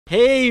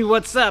Hey,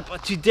 what's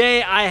up?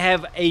 Today I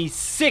have a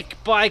sick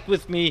bike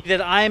with me that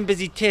I am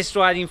busy test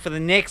riding for the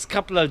next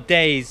couple of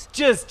days.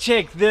 Just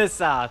check this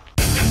out.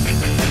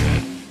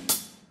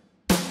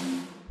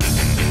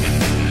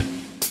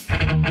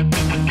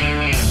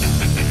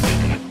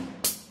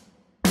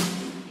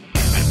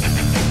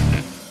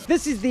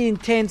 This is the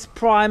Intense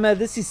Primer.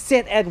 This is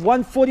set at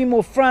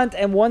 140mm front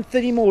and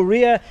 130mm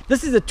rear.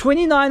 This is a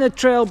 29er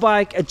trail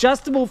bike,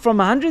 adjustable from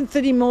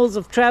 130mm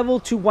of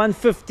travel to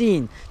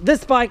 115.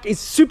 This bike is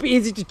super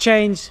easy to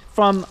change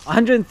from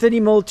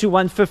 130mm to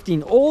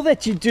 115. All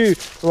that you do,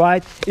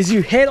 right, is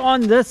you head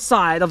on this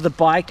side of the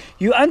bike,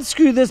 you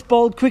unscrew this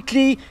bolt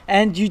quickly,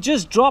 and you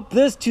just drop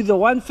this to the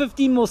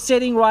 115mm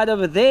setting right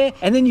over there,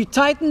 and then you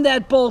tighten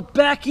that bolt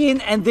back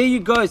in, and there you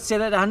go,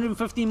 set at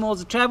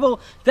 115mm of travel.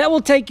 That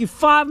will take you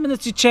 5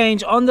 minutes to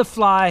change on the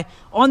fly,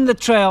 on the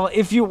trail,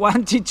 if you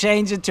want to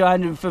change it to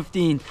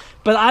 115.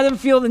 But I don't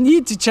feel the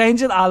need to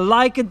change it. I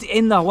like it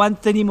in the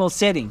 130mm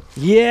setting.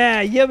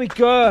 Yeah, here we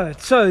go.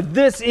 So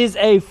this is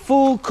a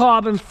full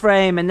carbon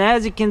frame, and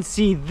as you can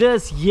see,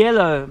 this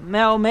yellow,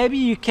 now maybe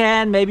you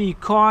can, maybe you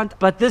can't,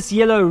 but this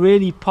yellow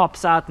really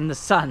pops out in the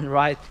sun,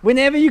 right?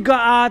 Whenever you go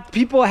out,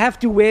 people have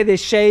to wear their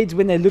shades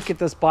when they look at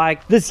this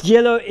bike. This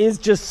yellow is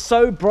just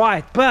so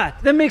bright, but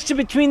the mixture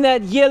between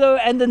that yellow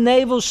and the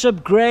naval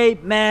ship gray,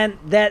 man,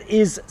 that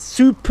is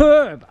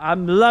superb.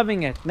 I'm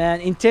loving it,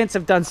 man. Intense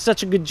have done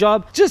such a good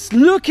job. Just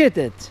look at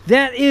it.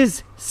 That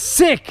is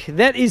sick.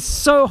 That is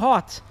so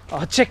hot.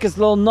 Oh, check his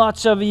little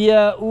notch over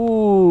here.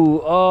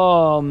 Ooh,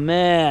 oh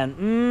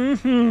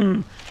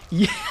man.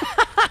 Yeah.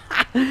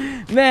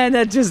 Man,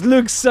 that just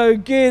looks so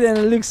good and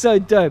it looks so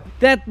dope.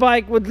 That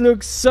bike would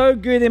look so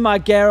good in my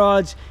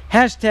garage.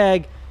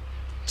 Hashtag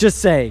just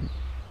saying.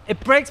 It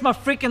breaks my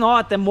freaking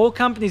heart that more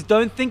companies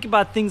don't think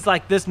about things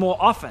like this more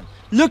often.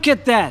 Look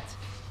at that.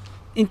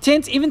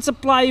 Intense even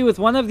supply you with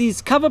one of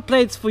these cover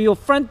plates for your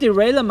front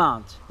derailleur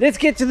mount. Let's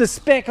get to the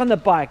spec on the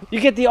bike.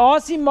 You get the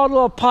RC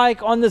model of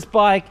Pike on this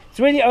bike. It's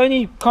really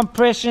only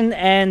compression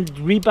and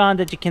rebound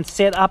that you can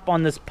set up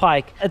on this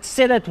Pike. It's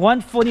set at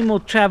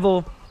 140mm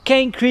travel,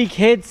 Cane Creek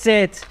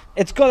headset.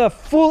 It's got a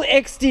full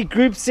XT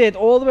group set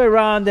all the way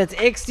around. That's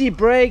XT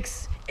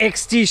brakes,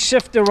 XT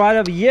shifter right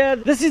over here.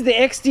 This is the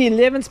XT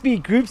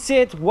 11-speed group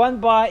set,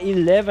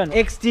 1x11.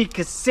 XT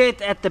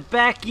cassette at the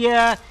back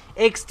here,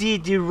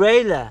 XT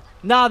derailleur.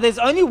 Now there's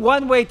only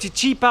one way to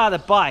cheap out a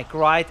bike,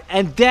 right?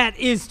 And that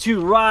is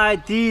to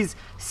ride these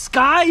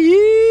Sky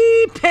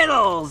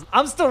pedals.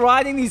 I'm still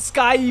riding these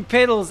Sky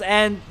pedals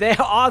and they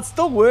are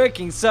still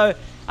working. So,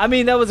 I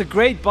mean, that was a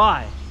great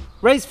buy.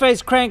 Race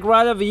face crank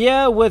right over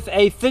here with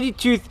a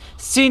 32th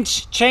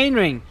cinch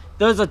chainring.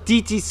 Those are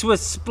DT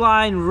Swiss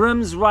SPLINE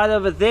rims right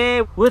over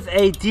there with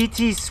a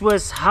DT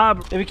Swiss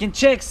hub. Then we can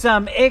check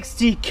some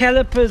XT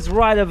calipers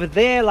right over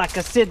there. Like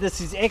I said, this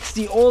is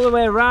XT all the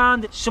way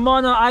around.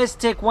 Shimano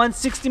IceTech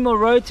 160mm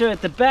rotor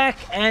at the back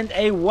and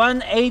a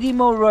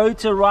 180mm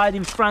rotor right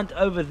in front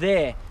over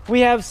there.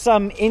 We have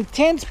some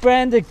Intense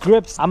branded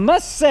grips. I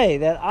must say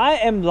that I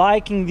am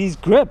liking these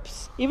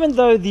grips. Even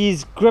though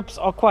these grips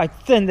are quite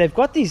thin, they've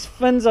got these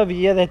fins over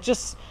here that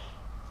just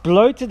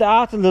bloated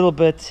out a little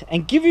bit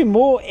and give you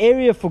more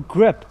area for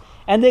grip,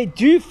 and they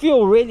do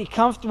feel really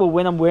comfortable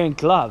when I'm wearing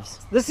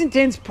gloves. This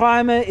Intense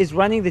Primer is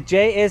running the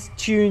JS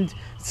tuned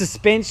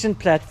suspension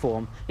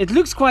platform. It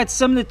looks quite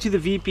similar to the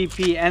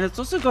VPP, and it's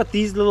also got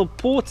these little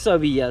ports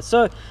over here.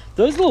 So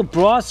those little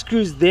brass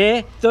screws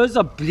there, those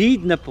are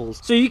bleed nipples,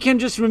 so you can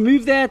just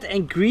remove that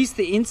and grease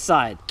the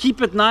inside.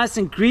 Keep it nice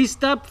and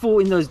greased up for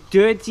in those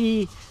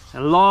dirty,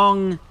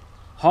 long,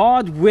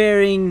 hard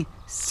wearing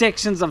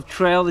sections of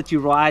trail that you're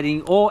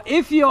riding, or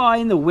if you are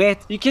in the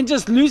wet, you can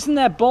just loosen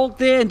that bolt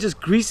there and just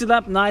grease it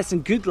up nice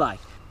and good like.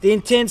 The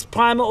Intense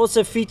Primer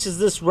also features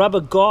this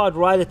rubber guard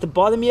right at the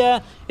bottom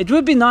here. It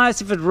would be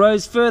nice if it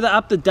rose further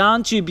up the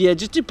down tube here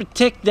just to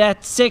protect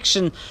that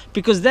section,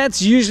 because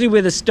that's usually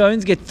where the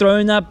stones get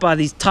thrown up by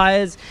these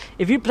tires.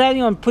 If you're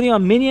planning on putting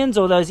on Minions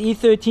or those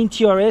E13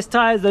 TRS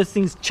tires, those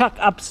things chuck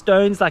up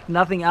stones like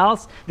nothing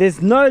else.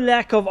 There's no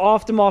lack of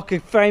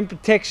aftermarket frame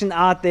protection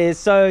out there,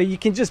 so you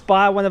can just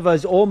buy one of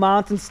those all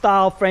mountain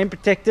style frame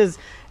protectors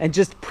and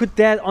just put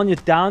that on your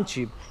down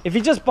tube. If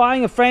you're just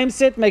buying a frame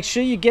set, make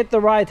sure you get the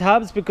right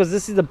hubs, because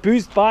this is a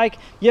boost bike.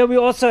 Here we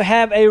also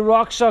have a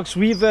RockShox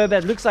reverb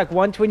that looks like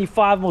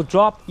 125mm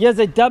drop. Here's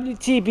a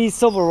WTB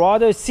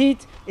Silverado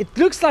seat. It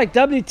looks like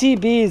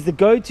WTB is the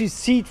go-to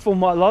seat for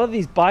a lot of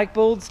these bike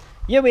builds.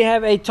 Here we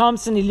have a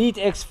Thompson Elite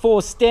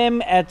X4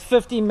 stem at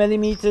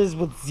 50mm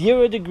with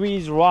 0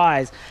 degrees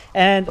rise.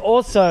 And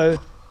also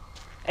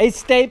a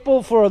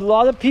staple for a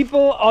lot of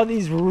people are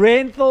these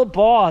Renthal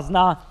bars.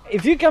 Now,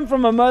 if you come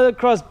from a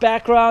motocross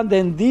background,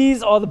 then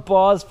these are the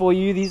bars for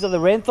you. These are the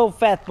Renthal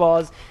fat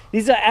bars.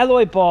 These are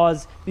alloy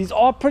bars. These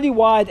are pretty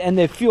wide and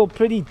they feel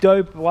pretty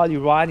dope while you're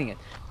riding it.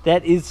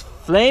 That is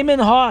flaming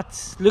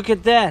hot. Look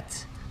at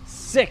that.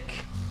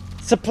 Sick.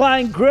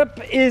 Supplying grip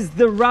is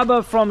the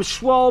rubber from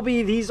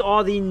SCHWALBE. These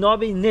are the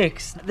NOBBY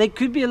nicks. They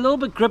could be a little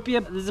bit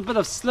grippier. There's a bit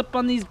of slip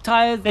on these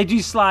tires. They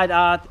do slide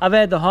out. I've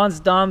had the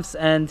Hans Dampfs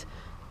and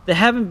they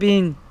haven't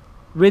been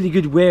really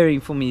good wearing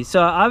for me.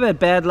 So I've had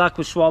bad luck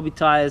with Schwalbe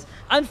tires.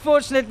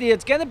 Unfortunately,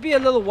 it's going to be a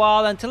little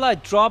while until I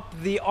drop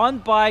the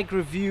on-bike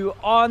review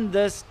on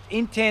this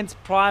Intense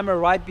primer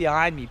right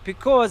behind me,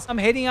 because I'm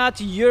heading out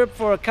to Europe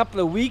for a couple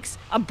of weeks.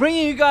 I'm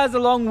bringing you guys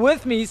along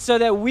with me so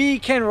that we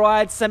can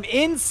ride some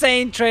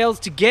insane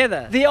trails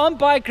together. The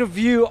on-bike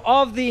review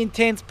of the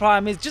Intense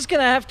primer is just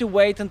going to have to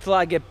wait until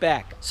I get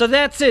back. So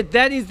that's it.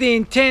 That is the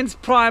Intense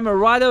primer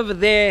right over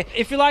there.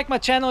 If you like my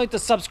channel, hit the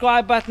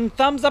subscribe button.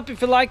 Thumbs up if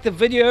you like the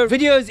video.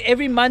 Videos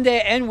every Monday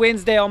and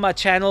Wednesday on my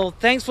channel.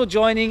 Thanks for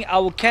joining. I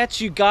will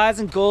catch you guys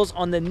and girls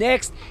on the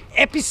next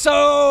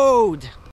episode.